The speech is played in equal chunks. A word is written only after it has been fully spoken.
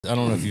I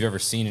don't know if you've ever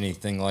seen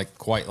anything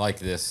quite like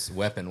this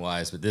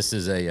weapon-wise, but this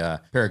is a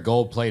pair of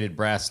gold-plated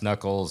brass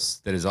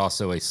knuckles that is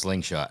also a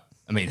slingshot.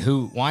 I mean,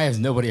 why has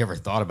nobody ever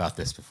thought about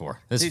this before?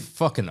 This is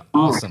fucking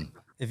awesome.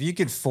 If you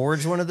could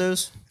forge one of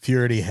those. If you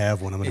already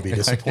have one, I'm going to be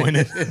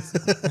disappointed.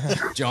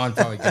 John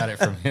probably got it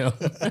from him.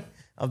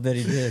 I'll bet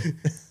he did.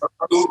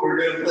 We're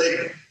going to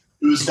play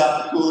who's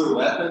got the cooler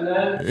weapon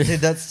then? Dude,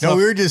 that's no,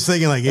 we were just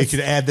thinking like you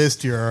could add this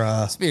to your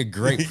this would be a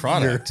great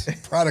product.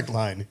 Product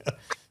line.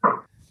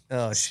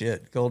 Oh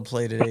shit.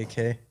 Gold-plated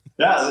AK.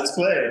 Yeah, let's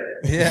play.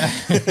 Yeah.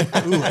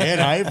 Ooh, and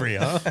ivory,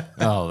 huh?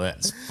 Oh,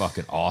 that's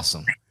fucking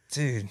awesome.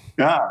 Dude.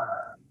 Yeah.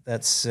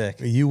 That's sick.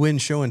 You win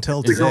show and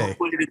tell It's a today.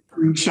 gold-plated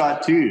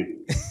Singshot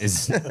too.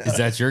 Is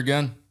that your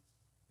gun?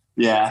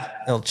 Yeah.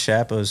 El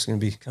Chapo's going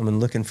to be coming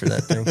looking for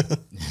that thing.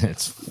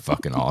 It's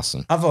fucking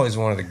awesome. I've always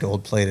wanted a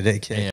gold-plated AK.